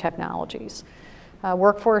things and new technologies. A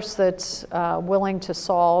workforce that's willing to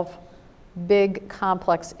solve big,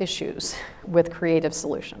 complex issues with creative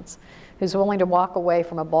solutions. Who's willing to walk away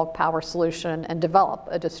from a bulk power solution and develop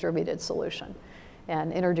a distributed solution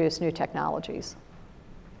and introduce new technologies.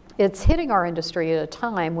 It's hitting our industry at a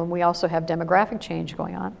time when we also have demographic change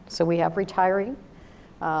going on. So we have retiring.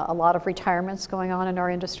 A lot of retirements going on in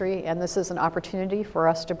our industry, and this is an opportunity for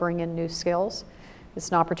us to bring in new skills. It's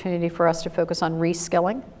an opportunity for us to focus on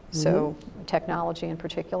reskilling, so technology in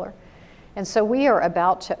particular. And so we are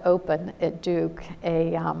about to open at Duke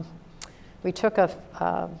we took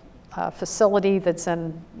a facility that's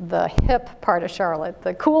in the hip part of Charlotte,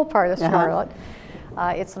 the cool part of Charlotte.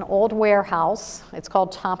 It's an old warehouse. It's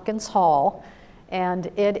called Tompkins Hall. And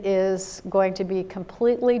it is going to be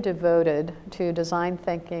completely devoted to design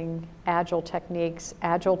thinking, agile techniques,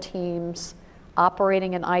 agile teams,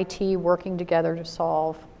 operating in IT, working together to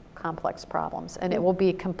solve complex problems. And it will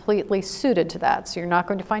be completely suited to that. So you're not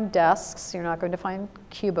going to find desks, you're not going to find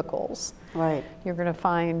cubicles. Right. You're going to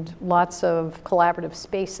find lots of collaborative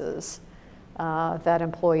spaces that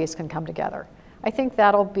employees can come together. I think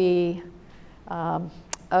that'll be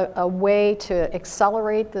a way to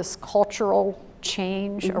accelerate this cultural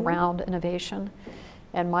change around innovation.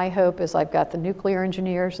 And my hope is I've got the nuclear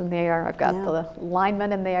engineers in there, I've got the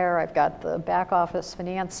linemen in there, I've got the back office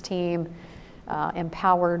finance team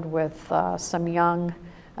empowered with some young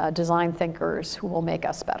design thinkers who will make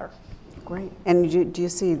us better. Great. And do you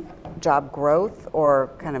see job growth, or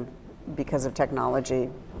kind of because of technology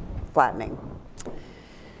flattening?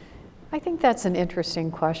 I think that's an interesting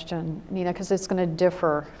question, Nina, because it's going to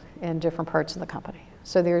differ in different parts of the company.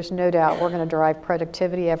 So there's no doubt we're going to drive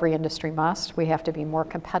productivity. Every industry must. We have to be more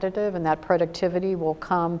competitive, and that productivity will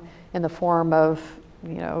come in the form of,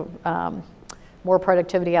 more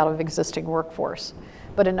productivity out of existing workforce.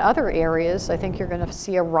 But in other areas, I think you're going to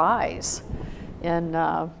see a rise in,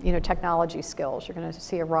 technology skills. You're going to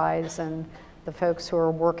see a rise in the folks who are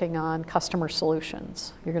working on customer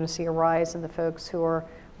solutions. You're going to see a rise in the folks who are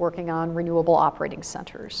working on renewable operating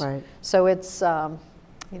centers. Right. So it's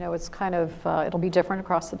it's kind of, it'll be different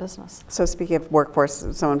across the business. So speaking of workforce,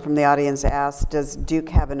 someone from the audience asked, does Duke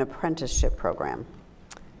have an apprenticeship program?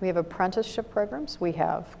 We have apprenticeship programs. We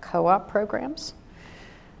have co-op programs.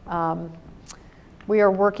 We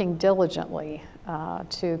are working diligently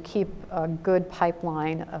to keep a good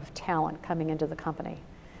pipeline of talent coming into the company.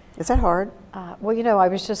 Is that hard?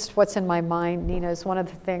 What's in my mind, Nina, is one of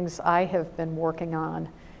the things I have been working on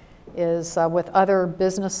is with other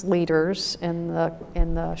business leaders in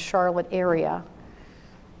the Charlotte area,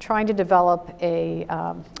 trying to develop a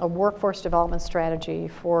workforce development strategy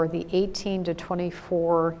for the 18 to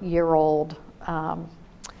 24-year-old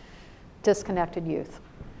disconnected youth.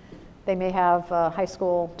 They may have a high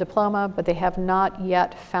school diploma, but they have not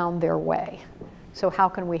yet found their way. So how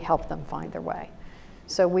can we help them find their way?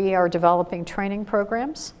 So we are developing training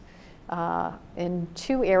programs in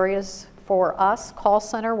two areas. For us, call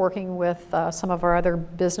center, working with some of our other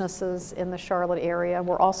businesses in the Charlotte area.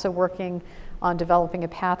 We're also working on developing a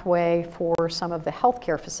pathway for some of the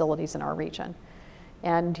healthcare facilities in our region.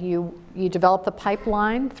 And you develop the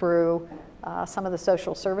pipeline through some of the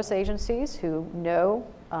social service agencies who know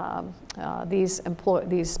these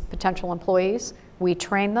potential employees, We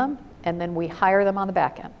train them, and then we hire them on the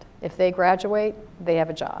back end. If they graduate, they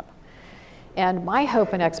have a job. And my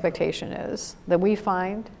hope and expectation is that we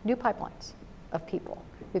find new pipelines of people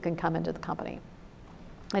who can come into the company.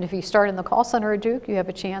 And if you start in the call center at Duke, you have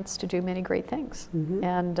a chance to do many great things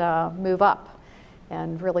and move up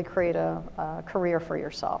and really create a career for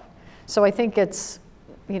yourself. So I think it's,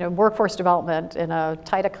 workforce development in a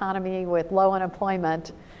tight economy with low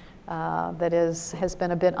unemployment that has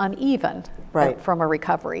been a bit uneven from a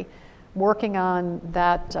recovery. Working on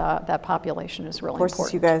that population is really important.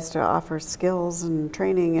 Forces you guys to offer skills and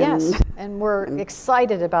training. Yes, and we're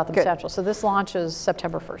excited about the potential. So this launches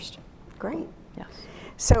September 1st. Great. Yes.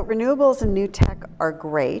 So renewables and new tech are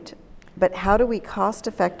great, but how do we cost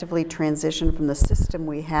effectively transition from the system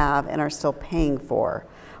we have and are still paying for?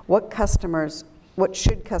 What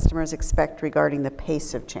should customers expect regarding the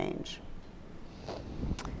pace of change?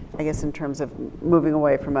 I guess in terms of moving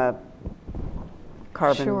away from a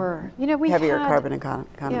carbon, heavier carbon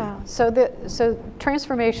economy. Yeah, so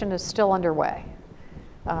transformation is still underway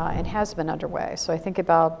and has been underway. So I think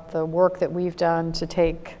about the work that we've done to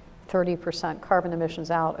take 30% carbon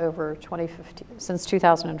emissions out over 2015, since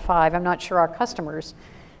 2005. I'm not sure our customers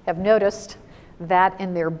have noticed that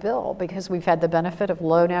in their bill because we've had the benefit of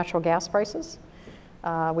low natural gas prices.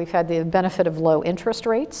 We've had the benefit of low interest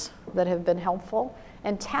rates that have been helpful.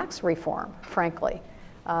 And tax reform, frankly,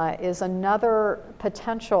 is another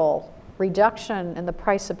potential reduction in the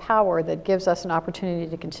price of power that gives us an opportunity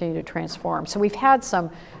to continue to transform. So we've had some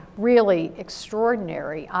really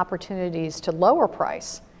extraordinary opportunities to lower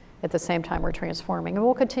price at the same time we're transforming. And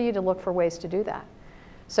we'll continue to look for ways to do that.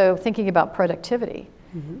 So thinking about productivity,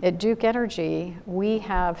 at Duke Energy, we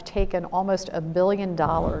have taken almost $1 billion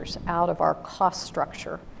out of our cost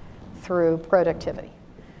structure through productivity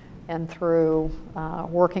and through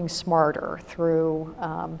working smarter, through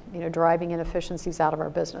driving inefficiencies out of our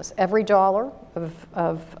business. Every dollar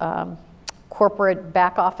of corporate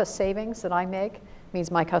back office savings that I make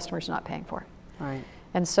means my customer's not paying for it. Right.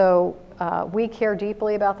 And so we care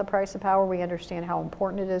deeply about the price of power. We understand how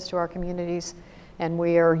important it is to our communities, and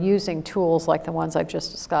we are using tools like the ones I've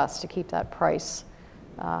just discussed to keep that price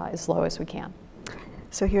as low as we can.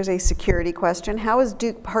 So here's a security question. How is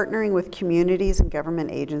Duke partnering with communities and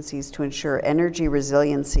government agencies to ensure energy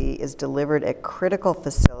resiliency is delivered at critical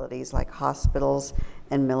facilities like hospitals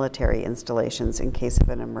and military installations in case of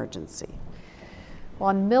an emergency? Well,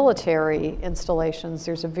 on military installations,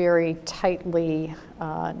 there's a very tightly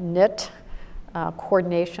knit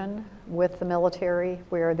coordination with the military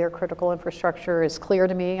where their critical infrastructure is clear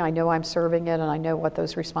to me. I know I'm serving it and I know what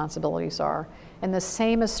those responsibilities are. And the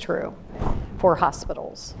same is true for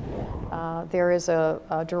hospitals. There is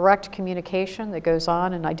a direct communication that goes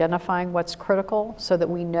on in identifying what's critical so that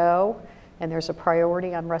we know, and there's a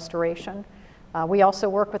priority on restoration. We also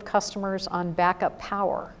work with customers on backup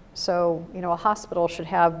power. So, a hospital should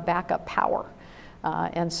have backup power.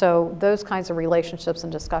 And so those kinds of relationships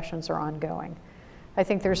and discussions are ongoing. I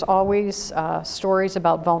think there's always stories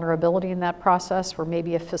about vulnerability in that process where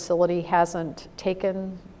maybe a facility hasn't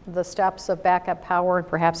taken the steps of backup power and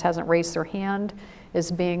perhaps hasn't raised their hand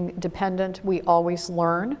as being dependent. We always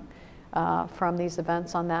learn from these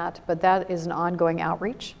events on that, but that is an ongoing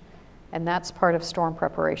outreach, and that's part of storm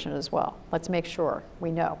preparation as well. Let's make sure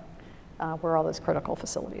we know where all those critical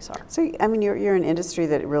facilities are. So, I mean, you're an industry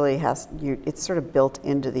that really it's sort of built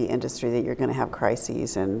into the industry that you're going to have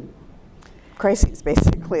crises,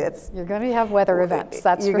 basically. You're going to have weather events,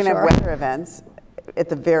 that's for sure. You're going to have weather events at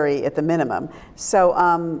the minimum.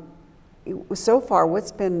 So, so far,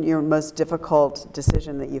 what's been your most difficult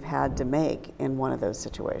decision that you've had to make in one of those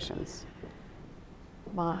situations?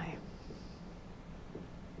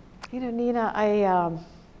 Nina,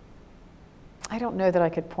 I don't know that I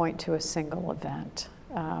could point to a single event.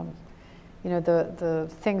 The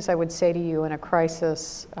things I would say to you in a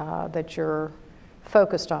crisis that you're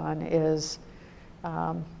focused on is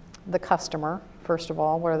the customer, first of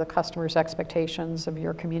all. What are the customer's expectations of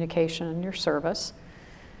your communication and your service?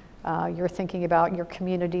 You're thinking about your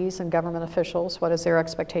communities and government officials. What is their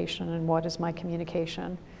expectation and what is my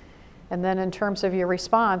communication? And then in terms of your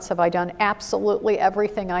response, have I done absolutely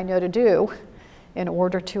everything I know to do in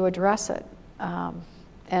order to address it?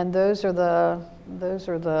 And those are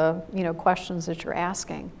the questions that you're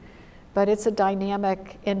asking. But it's a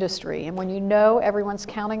dynamic industry, and when you know everyone's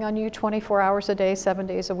counting on you 24 hours a day, 7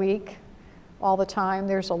 days a week, all the time,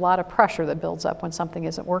 there's a lot of pressure that builds up when something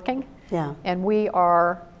isn't working. Yeah. And we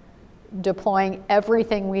are deploying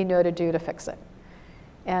everything we know to do to fix it.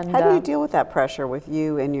 And how do you deal with that pressure with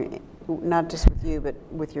you and not just with you, but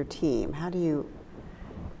with your team? How do you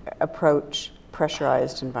approach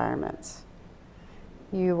pressurized environments?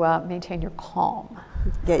 you maintain your calm.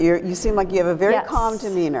 Yeah, you seem like you have a very Yes. calm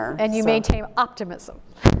demeanor. And you maintain optimism.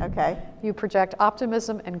 Okay. You project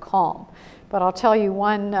optimism and calm. But I'll tell you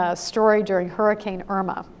one story during Hurricane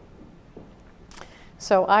Irma.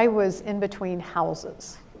 So I was in between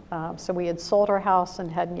houses. So we had sold our house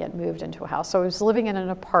and hadn't yet moved into a house. So I was living in an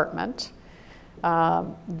apartment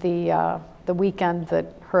the weekend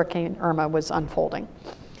that Hurricane Irma was unfolding.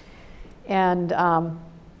 And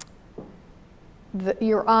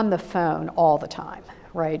you're on the phone all the time,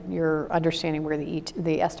 right? You're understanding where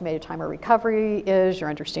the estimated time of recovery is. You're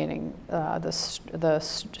understanding the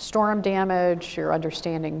storm damage. You're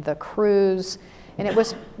understanding the crews. And it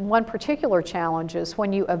was one particular challenge is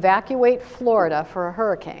when you evacuate Florida for a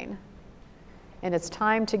hurricane, and it's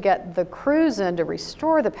time to get the crews in to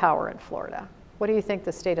restore the power in Florida, what do you think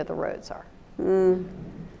the state of the roads are?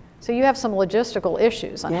 So you have some logistical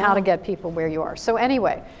issues on how to get people where you are. So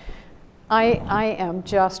anyway, I am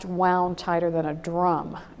just wound tighter than a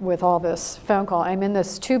drum with all this phone call. I'm in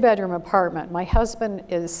this 2-bedroom apartment. My husband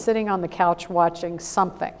is sitting on the couch watching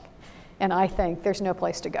something. And I think there's no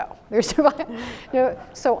place to go.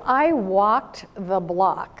 So I walked the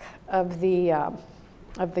block of the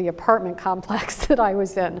apartment complex that I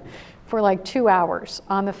was in for like 2 hours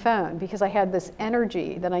on the phone because I had this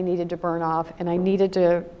energy that I needed to burn off and I needed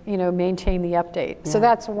to, maintain the update. Yeah. So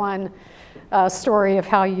that's one story of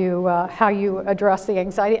how you address the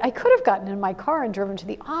anxiety. I could have gotten in my car and driven to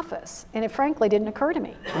the office, and it frankly didn't occur to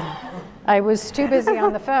me. I was too busy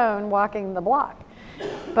on the phone walking the block.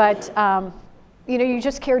 But you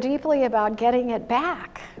just care deeply about getting it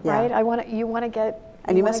back, right? You want to get.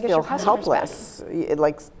 And you must feel helpless.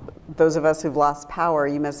 Like those of us who've lost power,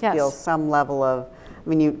 you must feel some level of. I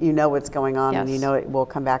mean, you know what's going on, and you know it will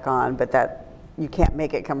come back on, but that you can't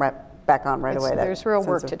make it come back on right away. There's real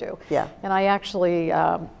work to do. Yeah. And I actually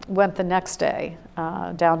went the next day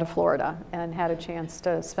down to Florida and had a chance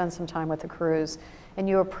to spend some time with the crews, and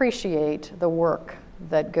you appreciate the work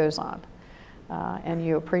that goes on. And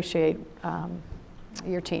you appreciate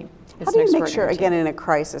your team. How do you make sure, again, in a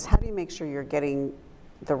crisis, how do you make sure you're getting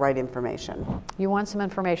the right information? You want some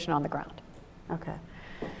information on the ground. Okay.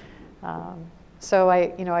 So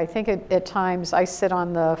I think at times I sit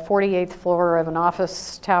on the 48th floor of an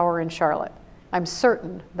office tower in Charlotte. I'm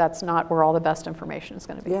certain that's not where all the best information is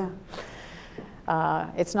going to be. Yeah.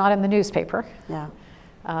 It's not in the newspaper. Yeah.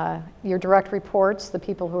 Your direct reports, the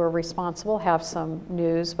people who are responsible have some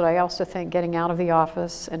news, but I also think getting out of the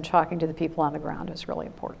office and talking to the people on the ground is really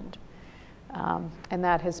important. And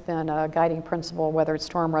that has been a guiding principle, whether it's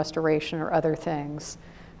storm restoration or other things.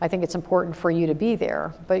 I think it's important for you to be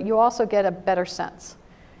there, but you also get a better sense.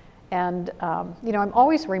 And I'm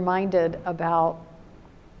always reminded about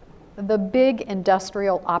the big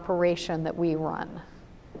industrial operation that we run.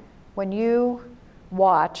 When you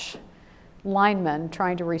watch linemen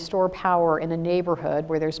trying to restore power in a neighborhood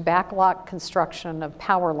where there's backlot construction of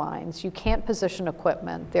power lines, you can't position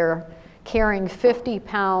equipment. They're carrying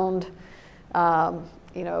 50-pound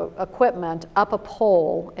equipment up a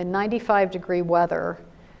pole in 95-degree weather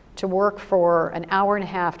to work for an hour and a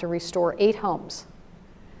half to restore 8 homes.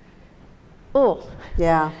 Oh.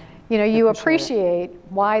 Yeah. You appreciate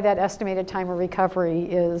why that estimated time of recovery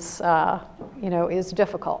is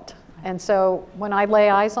difficult. And so when I lay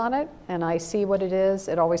eyes on it and I see what it is,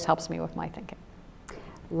 it always helps me with my thinking.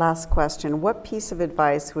 Last question. What piece of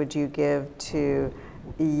advice would you give to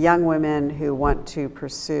young women who want to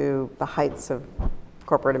pursue the heights of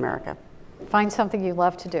corporate America? Find something you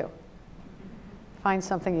love to do. Find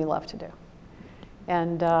something you love to do.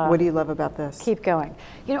 And what do you love about this? Keep going.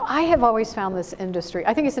 I have always found this industry,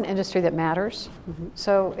 I think it's an industry that matters. Mm-hmm.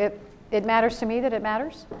 So it matters to me that it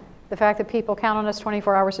matters. The fact that people count on us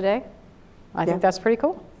 24 hours a day, I think that's pretty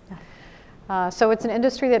cool. Yeah. So it's an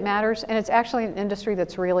industry that matters, and it's actually an industry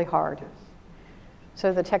that's really hard.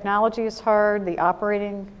 So the technology is hard, the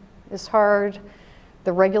operating is hard,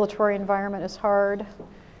 the regulatory environment is hard.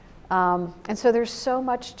 And so there's so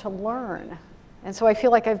much to learn. And so I feel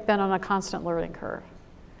like I've been on a constant learning curve.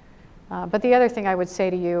 But the other thing I would say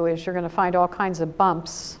to you is you're going to find all kinds of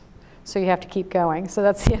bumps, so you have to keep going. So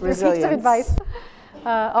that's the other piece of advice.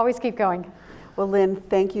 Always keep going. Well, Lynn,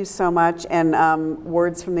 thank you so much. And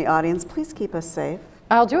words from the audience, please keep us safe.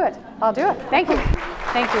 I'll do it. Thank you.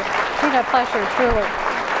 Thank you. It's been a pleasure, truly.